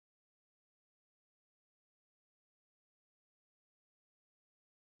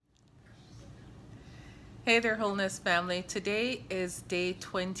Hey there, Wholeness family. Today is day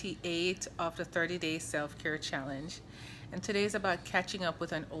 28 of the 30-day self-care challenge. And today is about catching up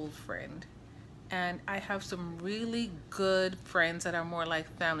with an old friend. And I have some really good friends that are more like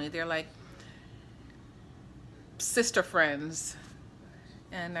family. They're like sister friends.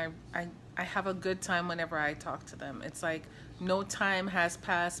 And I have a good time whenever I talk to them. It's like no time has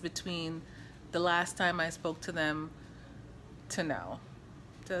passed between the last time I spoke to them to now.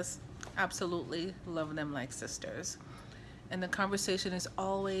 Just absolutely love them like sisters. And the conversation is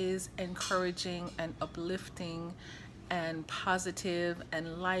always encouraging and uplifting and positive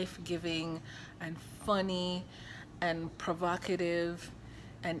and life-giving and funny and provocative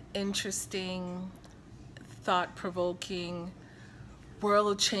and interesting, thought-provoking,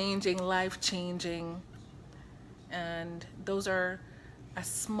 world-changing, life-changing. And those are a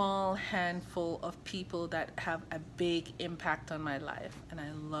small handful of people that have a big impact on my life, and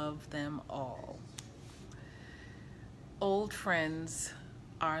I love them all. Old friends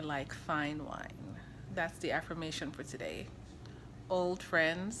are like fine wine. That's the affirmation for today. Old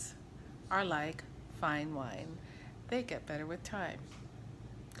friends are like fine wine. They get better with time.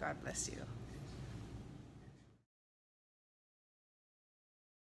 God bless you.